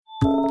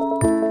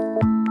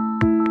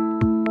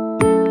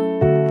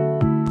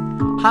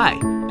Hi,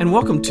 and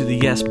welcome to the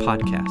Yes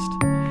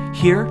Podcast.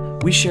 Here,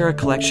 we share a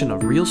collection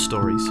of real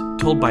stories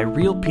told by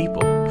real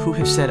people who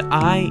have said,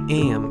 I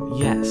am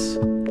yes.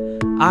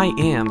 I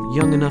am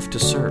young enough to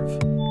serve.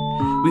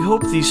 We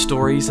hope these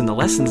stories and the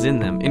lessons in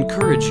them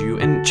encourage you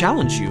and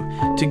challenge you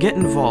to get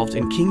involved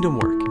in kingdom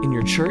work in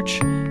your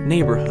church,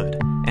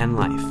 neighborhood, and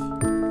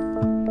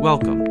life.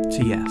 Welcome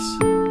to Yes.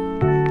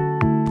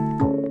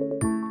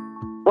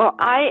 Well,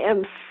 I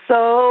am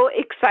so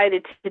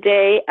excited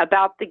today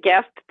about the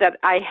guest that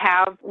I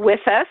have with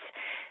us,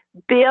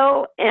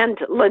 Bill and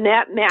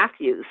Lynette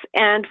Matthews.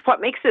 And what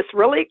makes this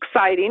really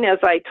exciting, as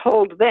I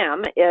told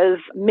them, is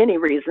many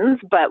reasons,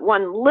 but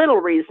one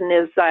little reason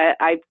is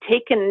I've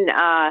taken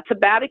a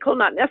sabbatical,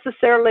 not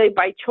necessarily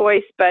by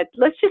choice, but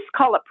let's just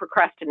call it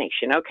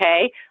procrastination,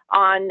 okay,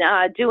 on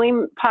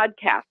doing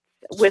podcasts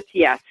with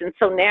Yes. And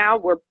so now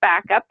we're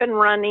back up and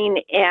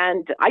running,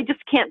 and I just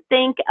can't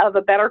think of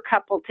a better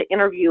couple to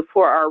interview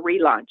for our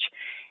relaunch.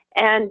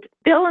 And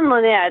Bill and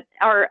Lynette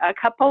are a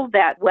couple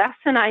that Wes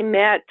and I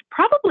met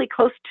probably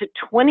close to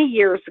 20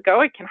 years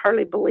ago. I can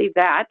hardly believe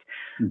that.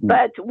 Mm-hmm.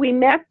 But we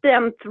met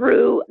them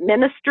through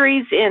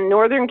ministries in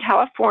Northern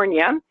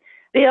California.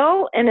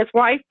 Bill and his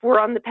wife were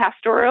on the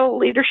pastoral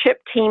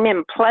leadership team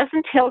in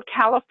Pleasant Hill,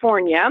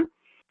 California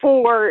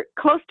for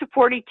close to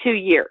 42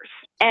 years.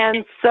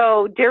 And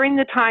so during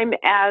the time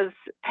as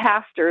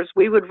pastors,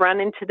 we would run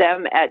into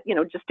them at,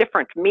 just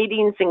different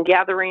meetings and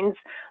gatherings.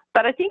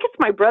 But I think it's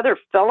my brother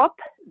Philip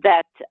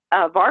that,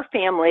 of our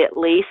family at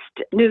least,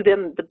 knew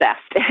them the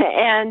best.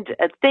 And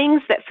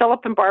things that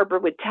Philip and Barbara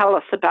would tell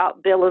us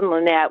about Bill and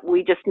Lynette,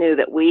 we just knew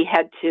that we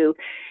had to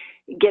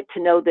get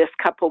to know this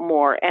couple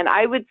more. And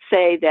I would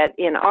say that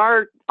in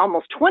our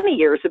almost 20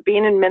 years of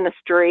being in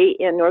ministry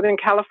in Northern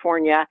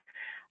California,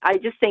 I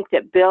just think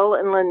that Bill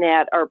and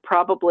Lynette are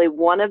probably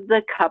one of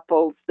the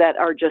couples that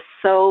are just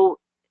so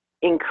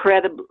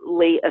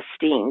incredibly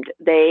esteemed.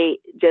 They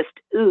just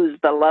ooze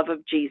the love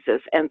of Jesus.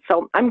 And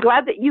so I'm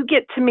glad that you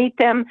get to meet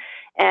them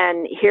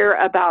and hear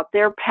about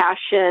their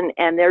passion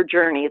and their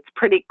journey. It's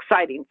pretty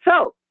exciting.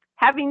 So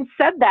having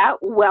said that,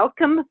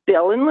 welcome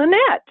Bill and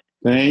Lynette.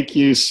 Thank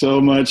you so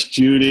much,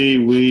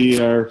 Judy. We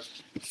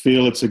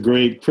feel it's a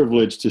great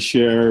privilege to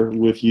share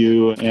with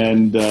you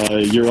and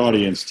your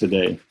audience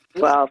today.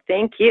 Well,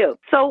 thank you.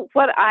 So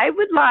what I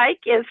would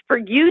like is for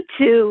you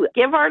to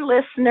give our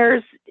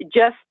listeners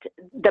just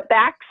the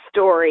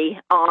backstory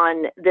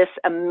on this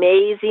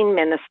amazing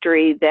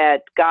ministry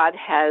that God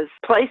has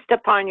placed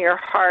upon your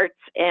hearts,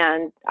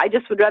 and I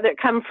just would rather it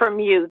come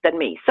from you than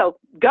me. So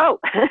go.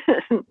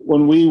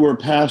 When we were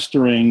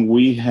pastoring,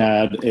 we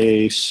had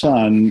a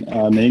son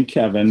named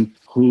Kevin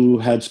who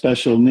had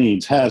special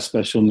needs, has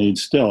special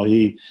needs still.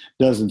 He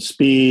doesn't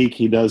speak,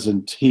 he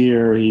doesn't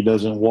hear, he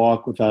doesn't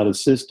walk without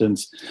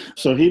assistance.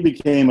 So he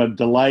became a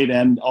delight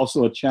and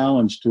also a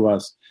challenge to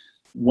us.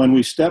 When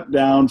we stepped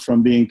down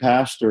from being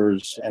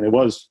pastors, and it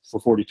was for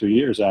 42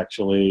 years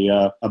actually,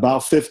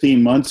 about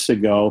 15 months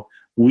ago,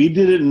 we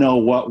didn't know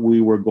what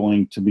we were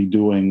going to be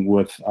doing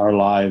with our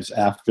lives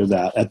after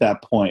that. At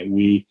that point,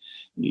 we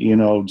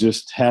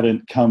just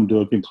hadn't come to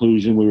a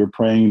conclusion. We were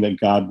praying that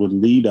God would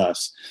lead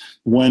us.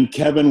 When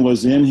Kevin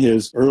was in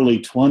his early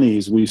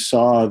 20s, we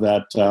saw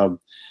that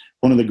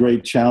one of the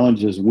great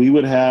challenges we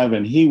would have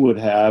and he would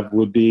have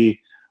would be,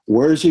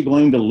 where is he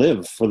going to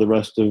live for the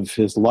rest of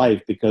his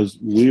life? Because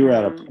we were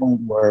at a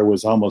point where it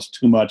was almost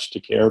too much to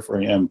care for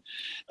him.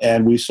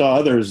 And we saw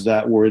others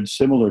that were in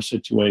similar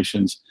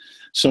situations.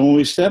 So when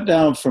we stepped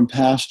down from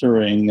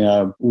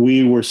pastoring,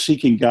 we were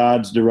seeking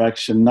God's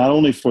direction, not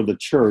only for the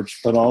church,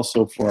 but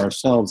also for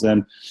ourselves.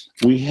 And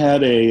we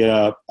had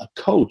a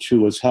coach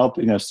who was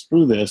helping us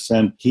through this,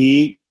 and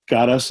he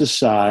got us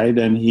aside,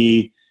 and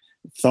he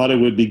thought it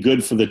would be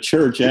good for the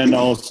church and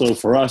also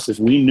for us if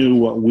we knew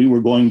what we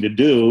were going to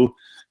do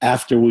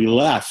after we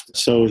left.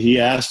 So he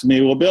asked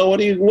me, well, Bill, what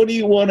do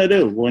you want to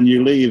do when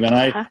you leave? And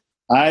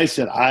I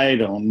said, I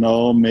don't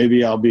know,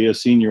 maybe I'll be a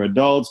senior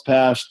adults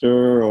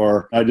pastor,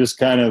 or I just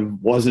kind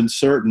of wasn't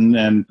certain.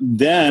 And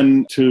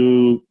then,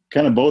 to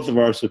kind of both of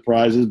our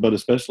surprises, but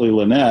especially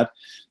Lynette,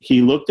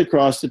 he looked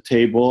across the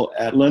table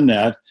at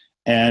Lynette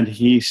and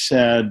he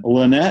said,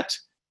 Lynette,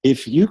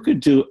 if you could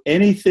do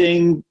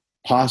anything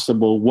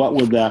possible, what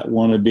would that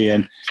want to be?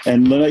 And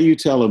Lynette, you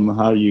tell him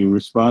how you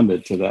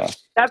responded to that.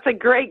 That's a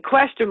great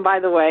question, by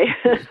the way.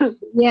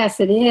 Yes,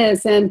 it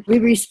is. And we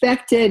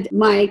respected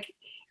Mike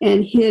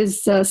and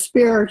his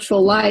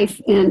spiritual life.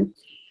 And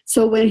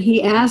so when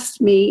he asked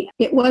me,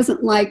 it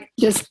wasn't like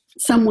just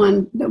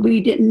someone that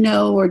we didn't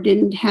know or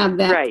didn't have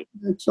that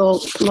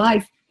spiritual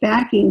life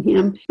backing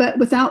him. But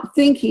without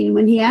thinking,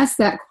 when he asked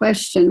that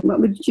question, what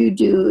would you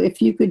do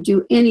if you could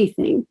do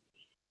anything?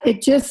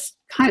 It just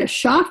kind of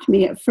shocked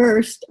me at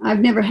first. I've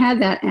never had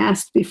that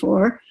asked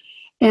before.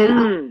 And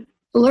I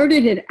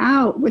blurted it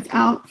out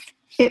without...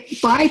 It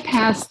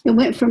bypassed, it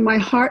went from my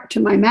heart to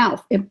my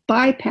mouth. It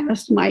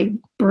bypassed my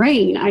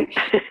brain. I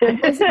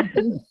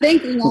wasn't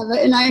thinking of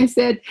it. And I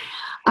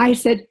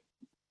said,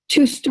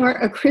 to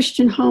start a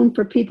Christian home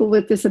for people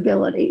with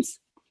disabilities.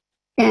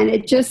 And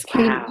it just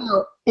came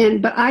out.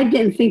 But I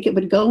didn't think it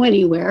would go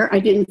anywhere. I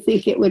didn't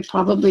think it would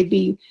probably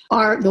be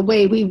the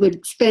way we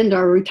would spend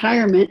our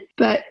retirement,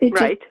 but it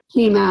just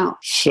came out.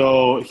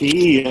 So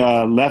he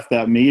left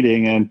that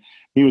meeting, and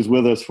he was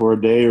with us for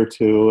a day or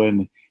two,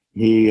 and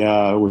he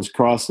was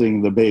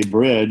crossing the Bay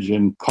Bridge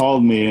and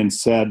called me and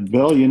said,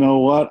 Bill, you know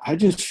what? I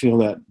just feel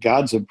that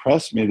God's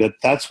impressed me that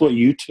that's what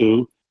you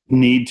two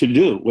need to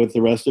do with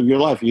the rest of your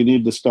life. You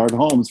need to start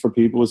homes for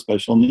people with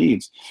special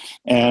needs.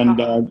 And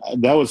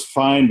that was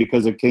fine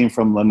because it came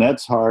from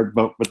Lynette's heart,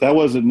 but that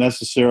wasn't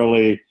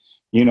necessarily,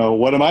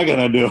 what am I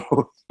going to do?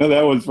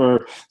 That was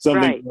for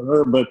something for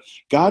her. But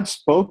God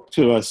spoke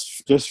to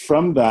us just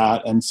from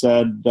that and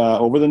said,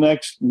 over the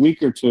next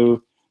week or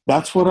two,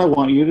 that's what I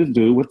want you to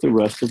do with the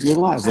rest of your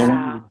life. I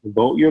want you to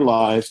devote your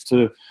lives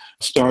to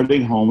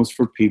starting homes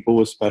for people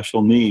with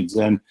special needs.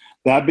 And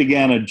that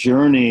began a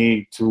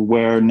journey to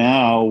where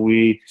now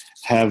we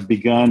have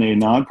begun a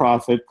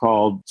nonprofit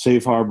called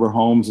Safe Harbor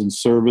Homes and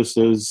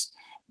Services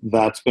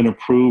that's been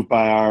approved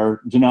by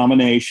our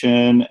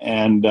denomination.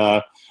 And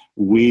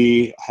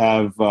we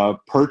have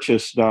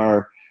purchased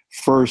our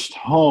first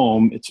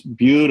home. It's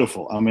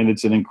beautiful. I mean,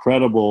 it's an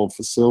incredible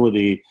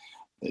facility.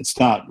 It's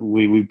not,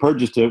 we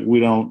purchased it.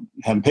 We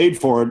haven't paid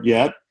for it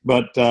yet,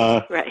 but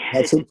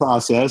that's in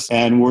process.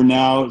 And we're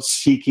now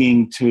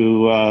seeking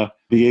to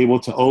be able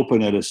to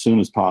open it as soon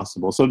as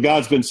possible. So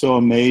God's been so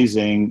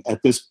amazing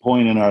at this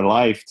point in our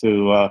life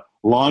to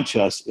launch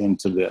us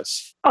into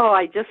this. Oh,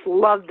 I just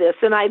love this.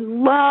 And I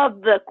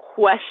love the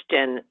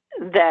question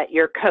that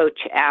your coach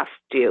asked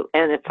you.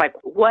 And it's like,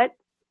 what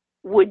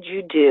would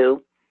you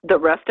do the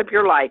rest of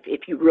your life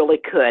if you really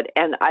could?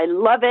 And I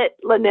love it,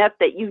 Lynette,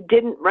 that you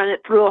didn't run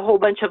it through a whole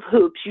bunch of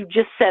hoops. You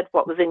just said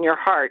what was in your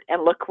heart,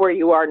 and look where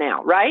you are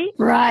now, right?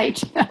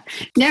 Right.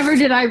 Never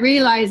did I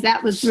realize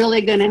that was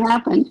really going to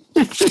happen.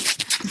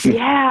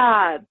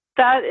 Yeah,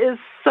 that is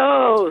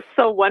so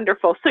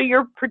wonderful. So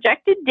your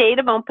projected date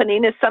of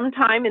opening is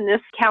sometime in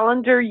this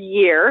calendar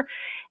year.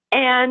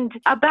 And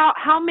about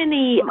how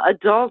many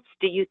adults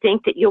do you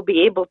think that you'll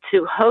be able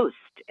to host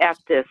at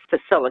this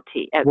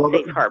facility at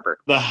Safe Harbor?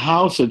 The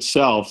house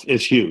itself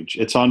is huge.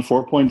 It's on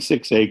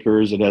 4.6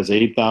 acres. It has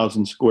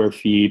 8,000 square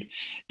feet.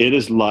 It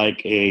is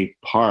like a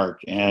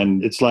park.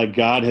 And it's like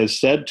God has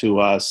said to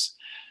us,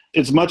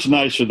 it's much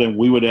nicer than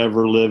we would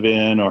ever live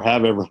in or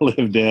have ever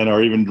lived in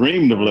or even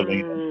dreamed of living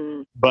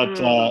in. But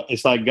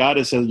it's like God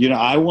has said,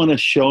 I want to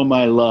show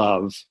my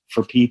love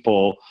for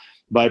people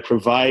by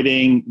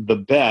providing the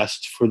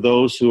best for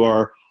those who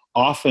are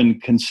often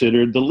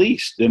considered the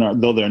least,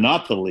 though they're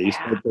not the least,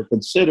 but they're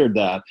considered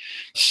that.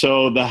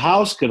 So the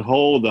house could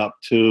hold up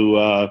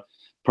to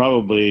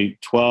probably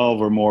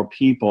 12 or more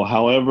people.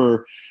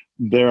 However,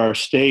 there are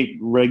state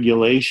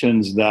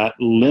regulations that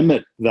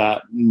limit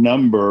that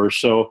number.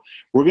 So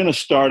we're going to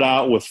start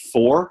out with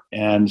 4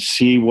 and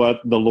see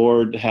what the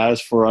Lord has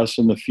for us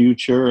in the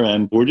future.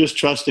 And we're just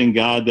trusting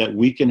God that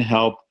we can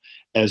help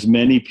as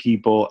many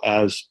people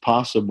as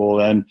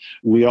possible. And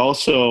we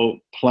also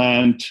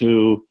plan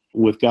to,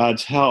 with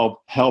God's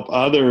help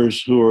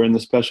others who are in the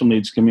special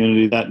needs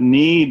community that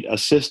need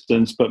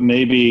assistance, but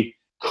maybe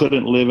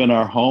couldn't live in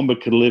our home,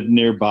 but could live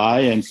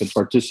nearby and could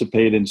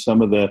participate in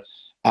some of the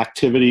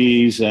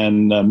activities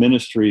and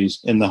ministries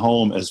in the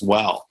home as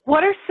well.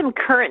 What are some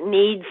current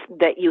needs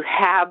that you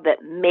have that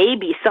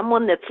maybe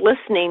someone that's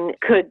listening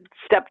could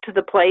step to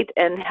the plate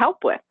and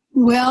help with?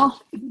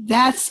 Well,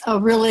 that's a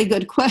really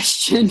good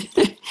question.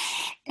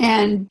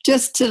 And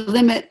just to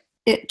limit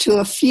it to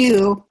a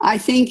few, I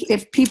think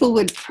if people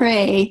would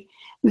pray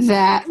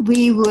that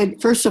we would,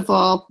 first of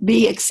all,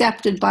 be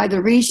accepted by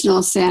the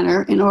regional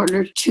center in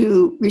order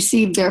to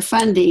receive their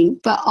funding,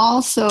 but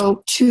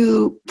also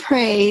to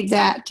pray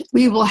that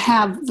we will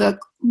have the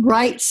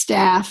right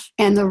staff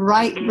and the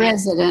right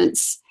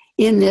residents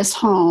in this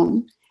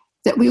home,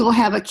 that we will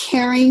have a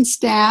caring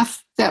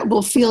staff that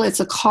will feel it's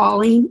a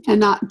calling and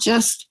not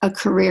just a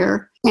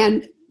career.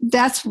 And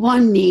that's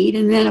one need.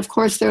 And then, of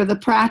course, there are the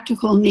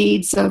practical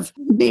needs of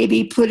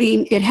maybe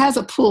it has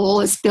a pool,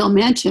 as Bill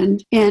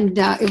mentioned, and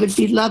it would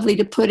be lovely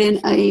to put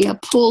in a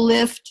pool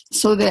lift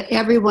so that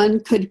everyone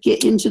could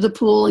get into the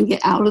pool and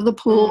get out of the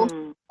pool.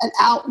 An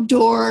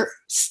outdoor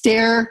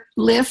stair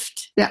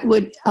lift that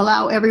would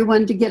allow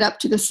everyone to get up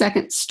to the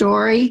second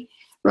story.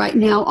 Right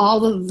now,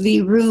 all of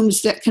the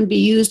rooms that can be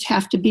used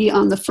have to be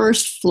on the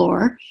first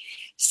floor.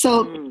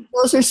 So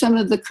those are some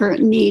of the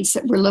current needs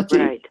that we're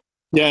looking at.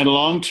 Yeah, in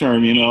long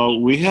term,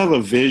 we have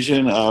a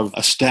vision of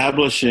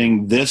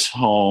establishing this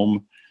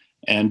home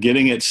and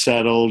getting it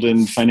settled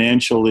and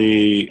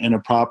financially in a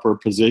proper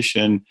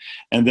position.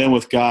 And then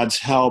with God's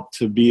help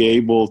to be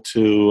able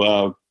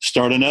to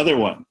start another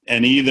one.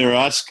 And either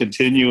us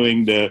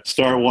continuing to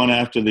start one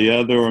after the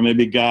other, or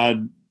maybe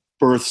God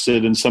births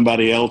it in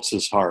somebody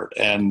else's heart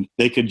and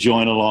they could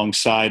join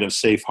alongside of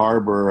Safe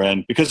Harbor.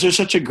 And because there's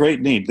such a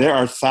great need, there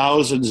are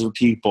thousands of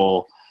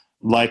people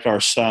like our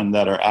son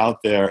that are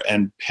out there.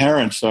 And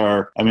parents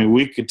are, I mean,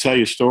 we could tell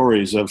you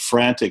stories of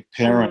frantic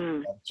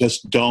parents that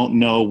just don't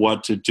know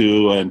what to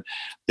do, and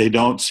they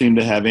don't seem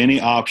to have any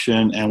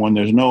option. And when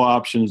there's no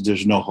options,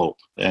 there's no hope.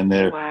 And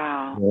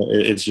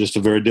it's just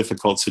a very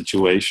difficult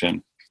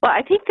situation. Well,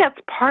 I think that's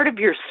part of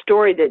your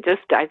story that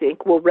just, I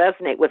think, will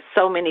resonate with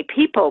so many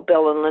people,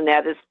 Bill and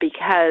Lynette, is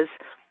because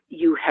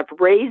you have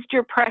raised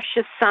your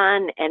precious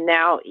son, and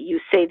now you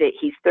say that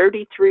he's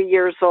 33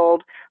 years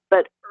old,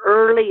 but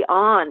early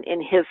on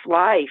in his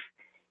life,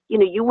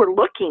 you were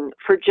looking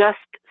for just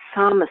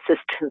some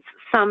assistance,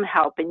 some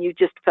help, and you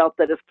just felt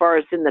that as far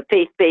as in the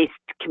faith-based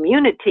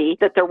community,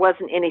 that there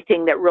wasn't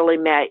anything that really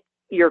met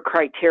your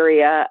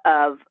criteria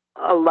of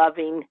a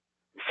loving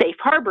safe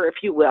harbor, if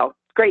you will.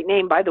 Great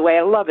name, by the way.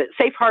 I love it.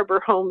 Safe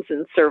Harbor Homes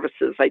and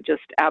Services. I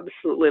just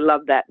absolutely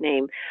love that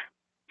name.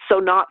 So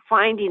not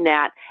finding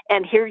that,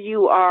 and here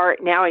you are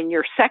now in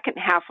your second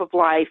half of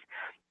life,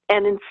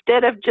 and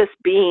instead of just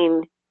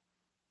being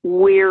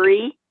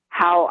weary,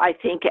 how I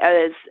think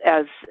as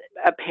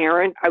a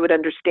parent, I would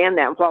understand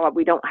that. While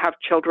we don't have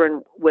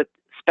children with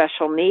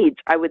special needs,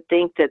 I would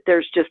think that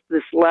there's just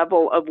this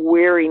level of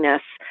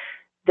weariness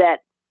that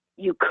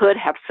you could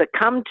have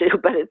succumbed to,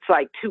 but it's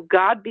like, to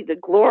God be the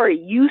glory.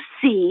 You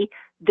see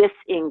this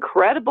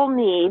incredible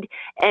need,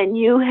 and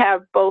you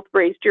have both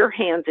raised your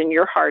hands and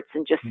your hearts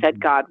and just said,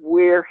 God,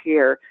 we're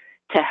here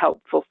to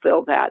help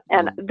fulfill that.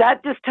 And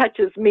that just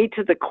touches me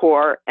to the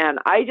core. And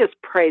I just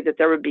pray that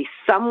there would be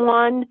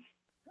someone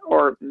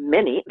or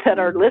many that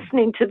are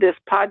listening to this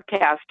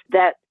podcast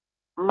that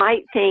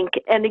might think,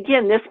 and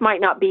again, this might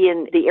not be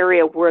in the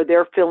area where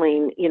they're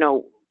feeling,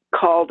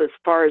 called as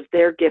far as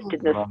their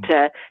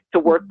giftedness to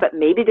work, but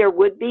maybe there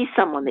would be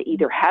someone that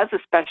either has a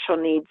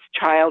special needs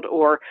child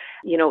or,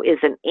 is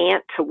an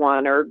aunt to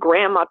one or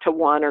grandma to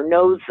one, or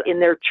knows in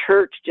their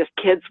church just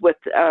kids with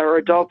or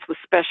adults with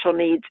special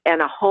needs.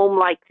 And a home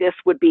like this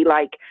would be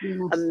like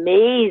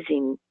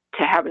amazing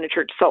to have in a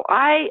church. So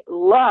I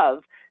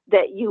love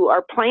that you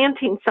are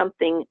planting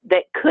something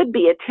that could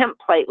be a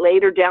template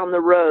later down the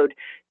road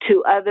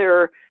to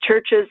other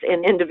churches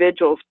and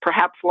individuals,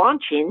 perhaps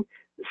launching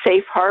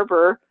Safe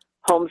Harbor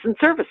Homes and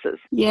Services.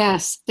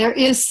 Yes, there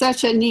is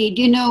such a need.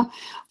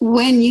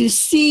 When you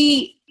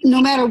see,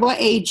 no matter what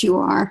age you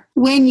are,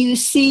 when you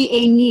see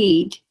a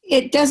need,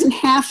 it doesn't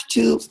have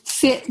to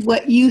fit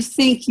what you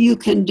think you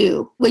can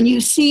do. When you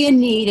see a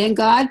need and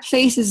God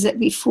places it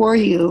before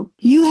you,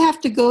 you have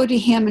to go to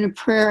Him in a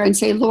prayer and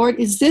say, Lord,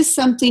 is this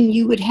something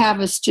you would have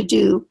us to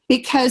do?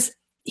 Because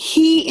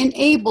He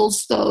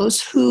enables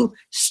those who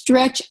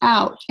stretch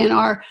out and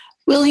are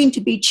willing to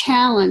be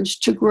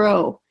challenged to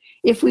grow.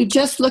 If we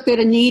just look at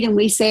a need and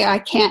we say, I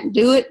can't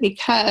do it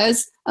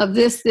because of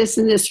this,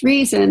 and this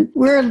reason,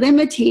 we're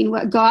limiting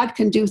what God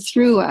can do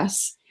through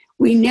us.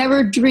 We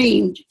never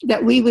dreamed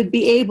that we would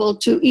be able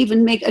to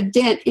even make a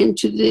dent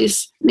into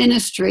this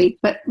ministry,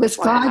 but with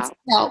God's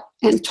help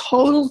and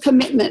total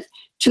commitment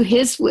to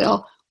His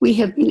will, we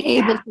have been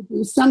able to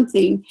do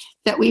something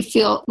that we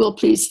feel will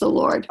please the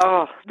Lord.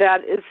 Oh,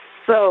 that is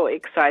so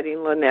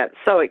exciting, Lynette,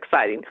 so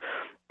exciting.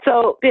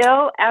 So,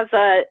 Bill, as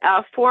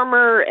a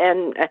former,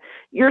 and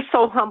you're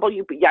so humble,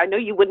 I know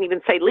you wouldn't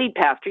even say lead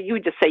pastor, you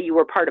would just say you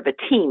were part of a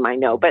team, I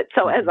know. But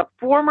so as a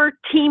former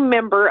team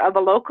member of a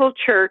local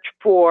church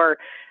for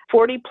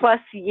 40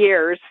 plus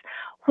years,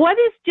 what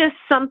is just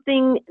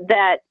something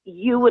that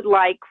you would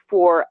like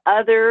for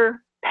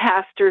other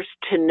pastors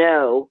to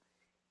know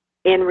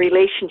in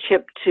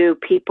relationship to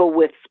people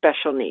with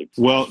special needs?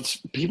 Well,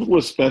 people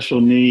with special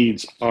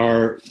needs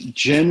are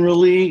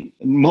generally,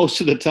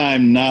 most of the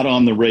time, not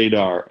on the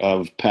radar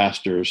of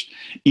pastors.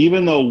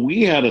 Even though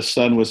we had a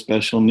son with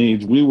special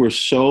needs, we were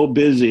so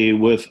busy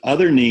with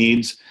other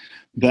needs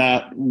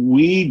that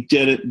we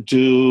didn't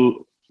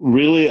do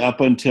really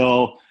up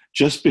until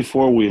just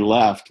before we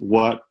left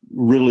what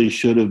really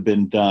should have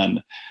been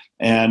done.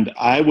 And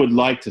I would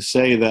like to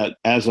say that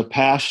as a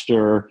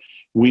pastor,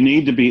 we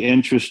need to be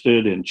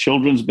interested in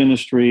children's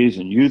ministries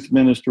and youth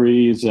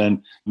ministries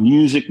and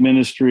music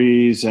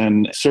ministries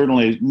and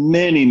certainly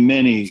many,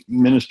 many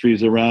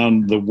ministries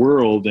around the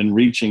world and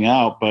reaching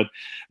out. But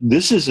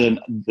this is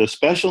the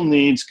special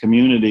needs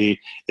community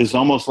is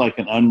almost like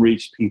an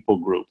unreached people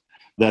group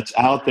that's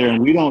out there,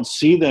 and we don't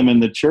see them in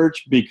the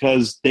church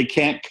because they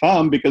can't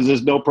come because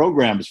there's no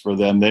programs for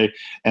them.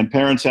 And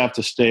parents have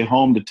to stay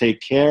home to take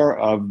care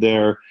of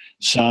their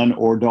son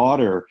or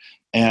daughter.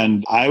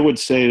 And I would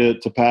say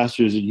to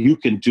pastors, you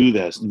can do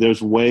this.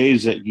 There's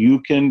ways that you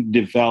can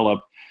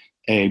develop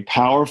a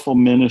powerful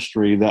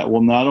ministry that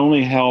will not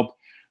only help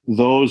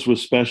those with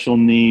special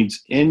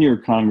needs in your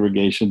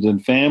congregations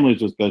and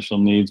families with special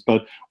needs,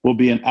 but will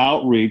be an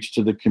outreach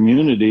to the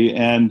community.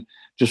 And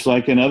just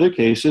like in other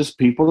cases,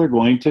 people are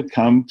going to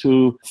come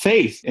to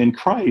faith in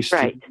Christ,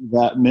 right,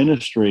 that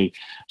ministry.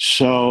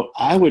 So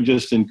I would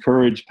just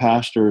encourage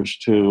pastors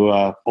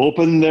to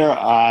open their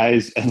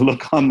eyes and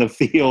look on the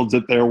fields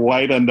that they're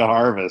white unto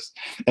harvest.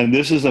 And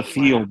this is a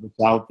field that's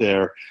out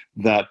there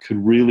that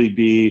could really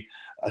be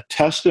a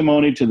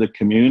testimony to the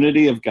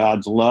community of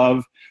God's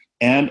love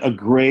and a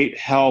great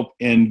help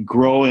in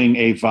growing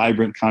a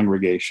vibrant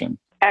congregation.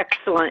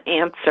 Excellent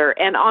answer.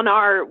 And on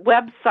our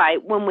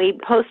website, when we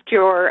post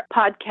your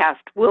podcast,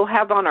 we'll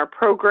have on our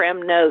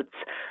program notes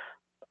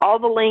all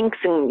the links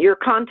and your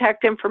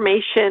contact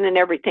information and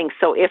everything.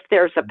 So if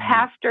there's a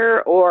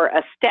pastor or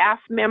a staff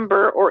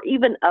member or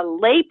even a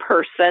lay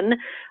person,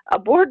 a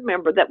board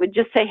member that would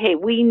just say, hey,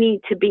 we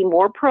need to be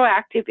more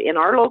proactive in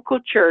our local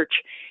church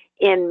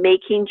in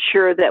making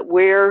sure that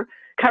we're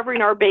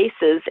covering our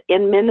bases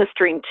in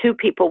ministering to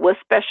people with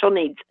special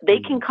needs, they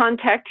can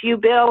contact you,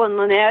 Bill and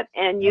Lynette,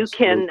 and you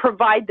can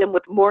provide them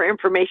with more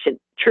information.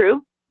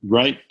 True?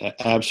 Right.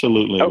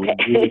 Absolutely. Okay.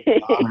 We'd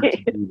be honored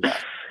to do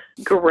that.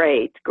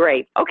 Great.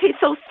 Okay,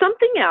 so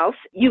something else.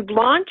 You've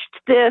launched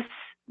this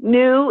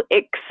new,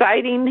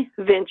 exciting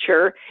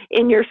venture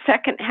in your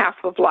second half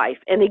of life.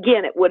 And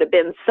again, it would have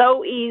been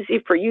so easy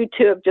for you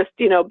to have just,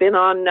 been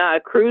on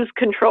cruise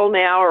control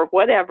now or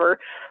whatever.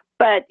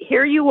 But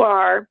here you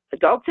are,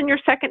 adults in your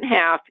second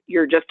half,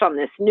 you're just on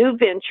this new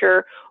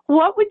venture.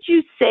 What would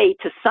you say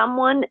to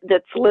someone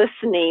that's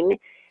listening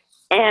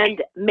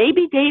and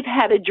maybe they've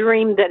had a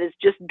dream that is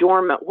just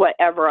dormant,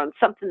 whatever, on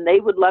something they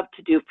would love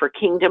to do for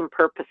kingdom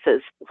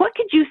purposes? What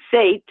could you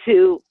say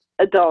to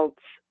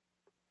adults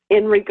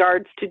in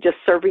regards to just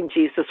serving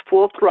Jesus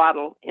full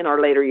throttle in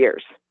our later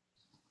years?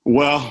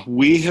 Well,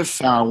 we have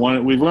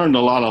found we've learned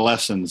a lot of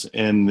lessons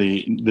in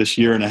this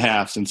year and a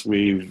half since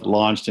we've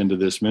launched into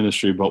this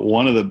ministry. But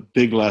one of the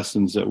big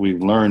lessons that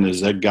we've learned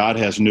is that God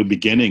has new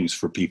beginnings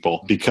for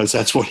people because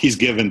that's what he's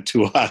given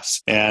to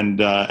us. And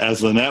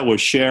as Lynette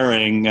was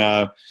sharing,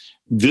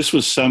 this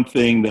was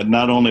something that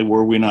not only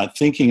were we not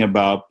thinking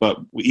about, but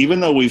even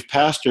though we've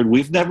pastored,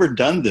 we've never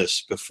done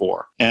this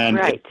before. And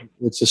right.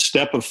 It's a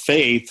step of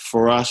faith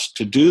for us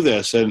to do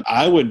this. And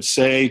I would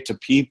say to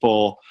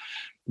people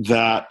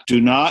that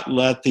do not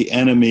let the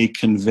enemy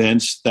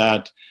convince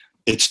that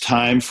it's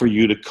time for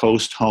you to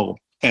coast home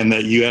and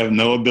that you have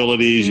no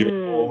abilities,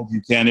 you're old,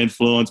 you can't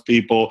influence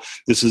people,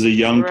 this is a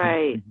young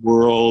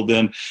world,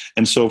 and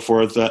so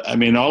forth. I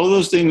mean, all of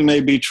those things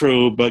may be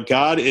true, but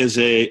God is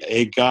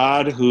a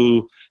God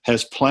who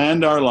has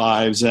planned our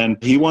lives,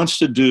 and he wants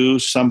to do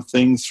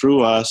something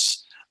through us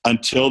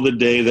until the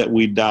day that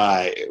we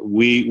die.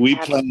 We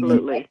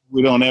plan,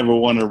 we don't ever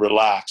want to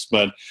relax,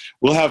 but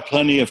we'll have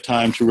plenty of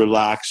time to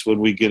relax when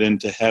we get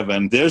into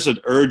heaven. There's an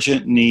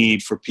urgent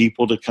need for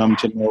people to come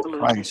to know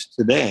Christ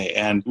today,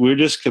 and we're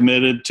just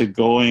committed to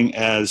going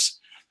as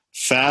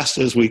fast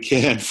as we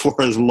can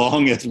for as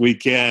long as we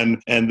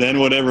can, and then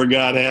whatever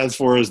God has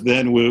for us,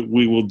 then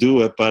we will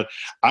do it. But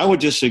I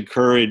would just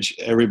encourage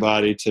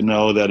everybody to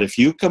know that if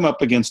you come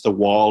up against a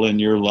wall in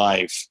your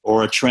life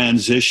or a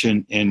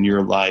transition in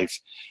your life,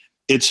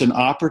 it's an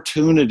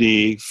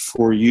opportunity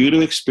for you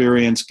to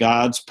experience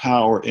God's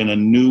power in a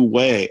new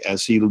way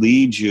as he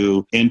leads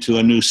you into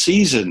a new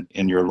season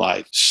in your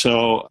life.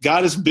 So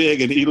God is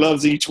big and he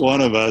loves each one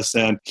of us,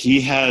 and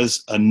he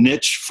has a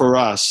niche for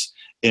us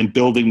in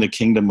building the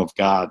kingdom of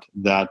God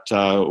that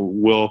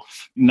will,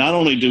 not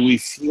only do we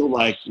feel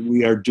like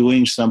we are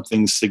doing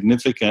something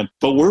significant,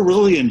 but we're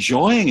really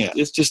enjoying it.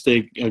 It's just a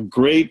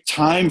great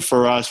time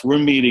for us. We're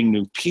meeting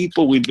new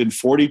people. We've been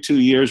 42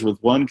 years with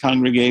one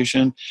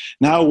congregation.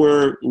 Now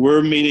we're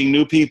meeting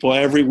new people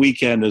every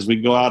weekend as we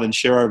go out and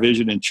share our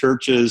vision in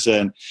churches,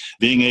 and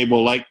being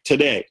able, like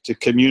today, to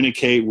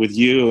communicate with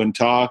you and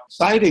talk.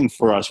 Exciting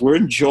for us. We're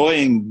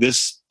enjoying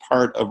this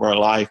part of our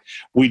life.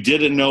 We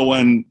didn't know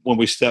when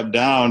we stepped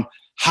down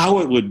how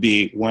it would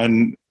be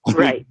when we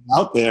were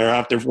out there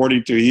after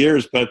 42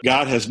 years, but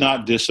God has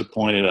not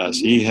disappointed us.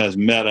 He has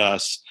met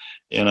us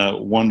in a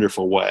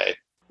wonderful way.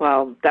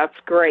 Well, that's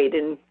great,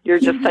 and you're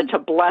just such a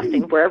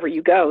blessing wherever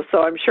you go.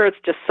 So I'm sure it's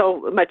just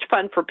so much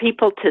fun for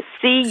people to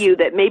see you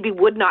that maybe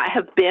would not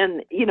have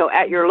been,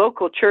 at your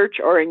local church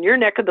or in your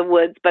neck of the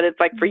woods, but it's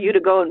like for you to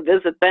go and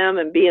visit them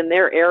and be in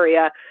their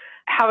area.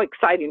 How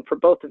exciting for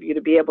both of you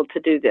to be able to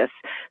do this.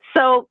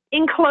 So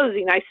in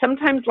closing, I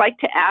sometimes like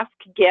to ask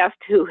guests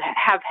who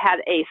have had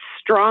a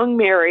strong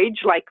marriage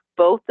like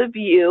both of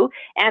you.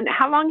 And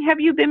how long have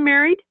you been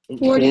married?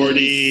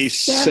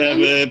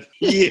 47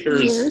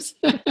 years.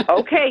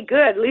 Okay,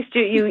 good. At least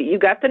you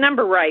got the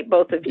number right,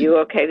 both of you.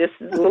 Okay, this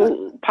is a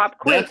little pop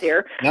quiz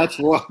here. That's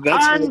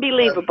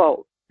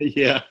unbelievable.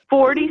 Yeah.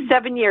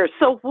 47 years.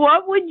 So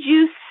what would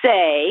you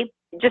say,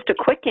 just a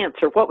quick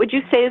answer, what would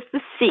you say is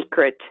the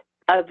secret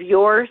of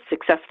your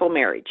successful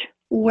marriage?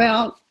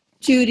 Well,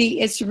 Judy,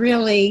 it's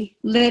really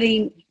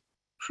letting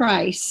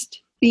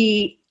Christ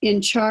be in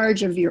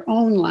charge of your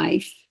own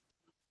life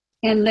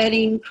and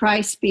letting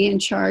Christ be in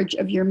charge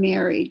of your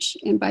marriage.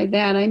 And by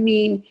that, I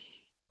mean,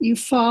 you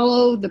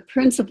follow the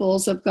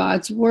principles of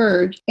God's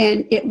word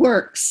and it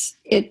works.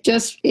 It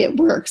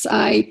works.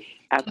 I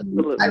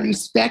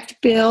respect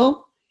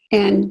Bill,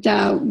 and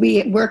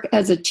we work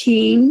as a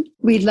team.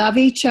 We love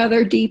each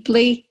other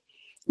deeply.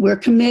 We're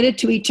committed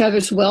to each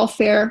other's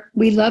welfare.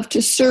 We love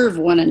to serve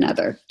one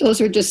another. Those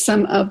are just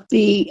some of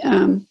the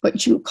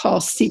what you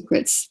call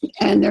secrets,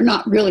 and they're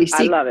not really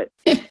secrets. I love it.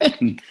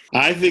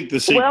 I think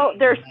the secret. Well,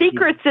 there are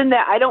secrets in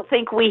that. I don't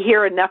think we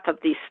hear enough of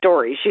these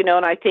stories,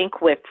 and I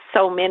think with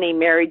so many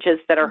marriages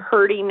that are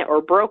hurting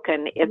or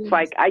broken, it's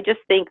like I just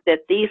think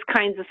that these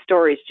kinds of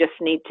stories just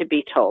need to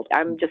be told.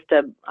 I'm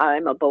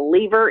a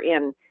believer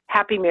in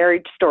happy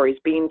marriage stories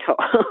being told.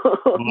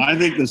 Well, I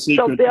think the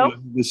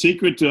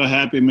secret to a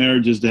happy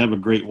marriage is to have a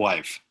great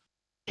wife.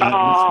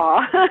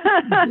 Oh,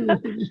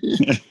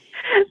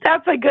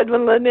 that's a good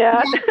one,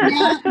 Lynette.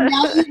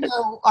 Now you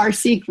know our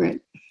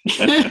secret.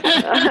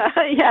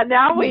 Yeah,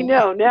 now we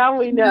know. No,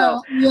 really,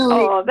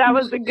 oh, that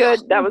was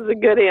a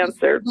good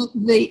answer.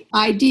 The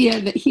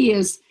idea that he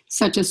is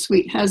such a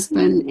sweet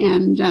husband,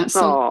 and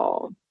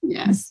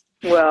yes.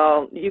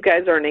 Well, you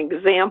guys are an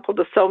example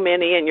to so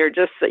many, and you're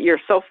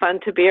so fun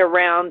to be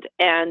around,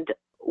 and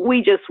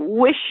we just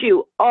wish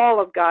you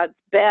all of God's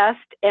best,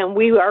 and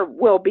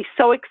we'll be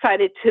so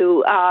excited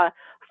to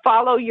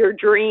follow your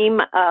dream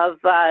of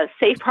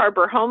Safe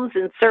Harbor Homes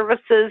and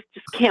Services.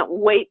 Just can't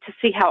wait to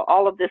see how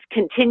all of this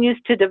continues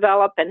to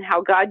develop and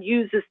how God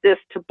uses this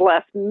to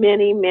bless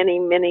many, many,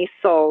 many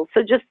souls.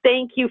 So just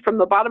thank you from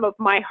the bottom of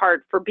my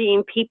heart for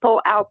being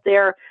people out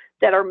there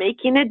that are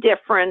making a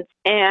difference,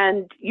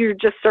 and you're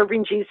just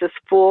serving Jesus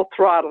full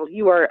throttle.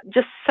 You are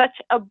just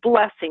such a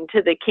blessing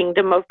to the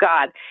kingdom of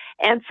God.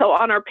 And so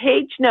on our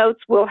page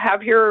notes, we'll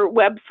have your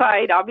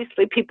website.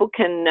 Obviously, people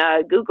can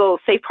Google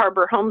Safe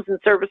Harbor Homes and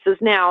Services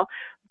now,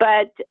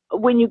 but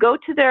when you go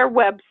to their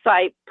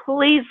website,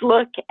 please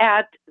look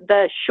at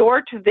the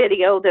short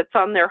video that's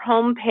on their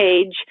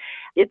homepage.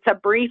 It's a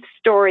brief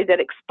story that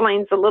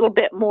explains a little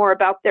bit more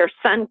about their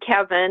son,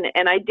 Kevin,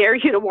 and I dare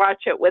you to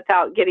watch it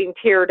without getting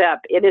teared up.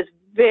 It is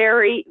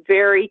very,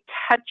 very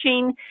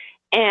touching,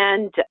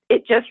 and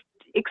it just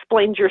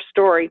explains your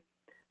story.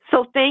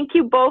 So thank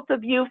you, both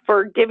of you,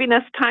 for giving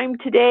us time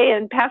today.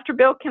 And Pastor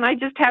Bill, can I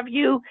just have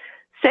you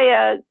say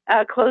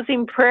a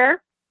closing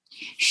prayer?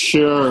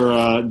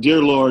 Sure.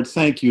 Dear Lord,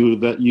 thank you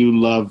that you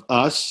love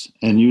us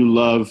and you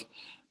love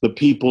the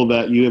people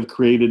that you have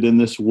created in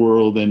this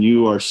world, and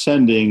you are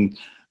sending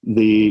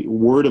the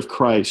word of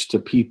Christ to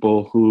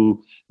people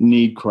who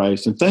need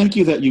Christ. And thank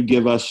you that you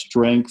give us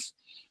strength.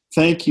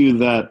 Thank you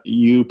that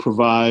you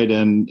provide,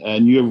 and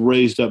you have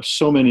raised up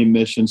so many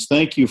missions.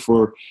 Thank you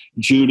for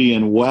Judy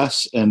and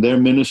Wes and their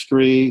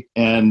ministry,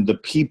 and the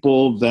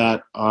people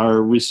that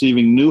are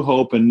receiving new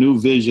hope and new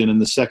vision in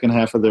the second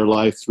half of their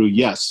life through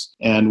Yes.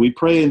 And we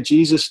pray in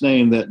Jesus'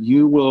 name that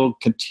you will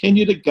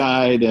continue to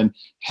guide and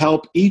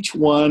help each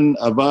one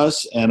of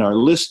us and our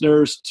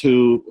listeners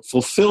to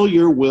fulfill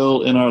your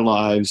will in our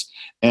lives,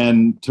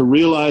 and to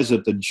realize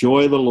that the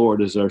joy of the Lord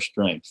is our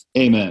strength.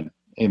 Amen.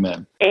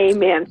 Amen.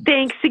 Amen.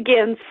 Thanks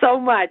again so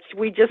much.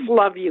 We just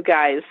love you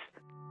guys.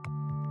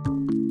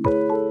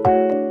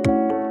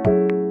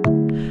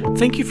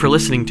 Thank you for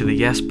listening to the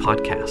Yes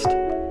Podcast.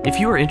 If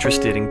you are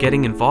interested in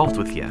getting involved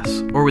with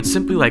Yes, or would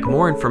simply like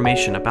more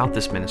information about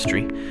this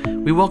ministry,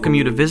 we welcome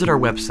you to visit our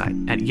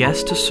website at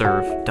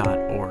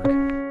yestoserve.org.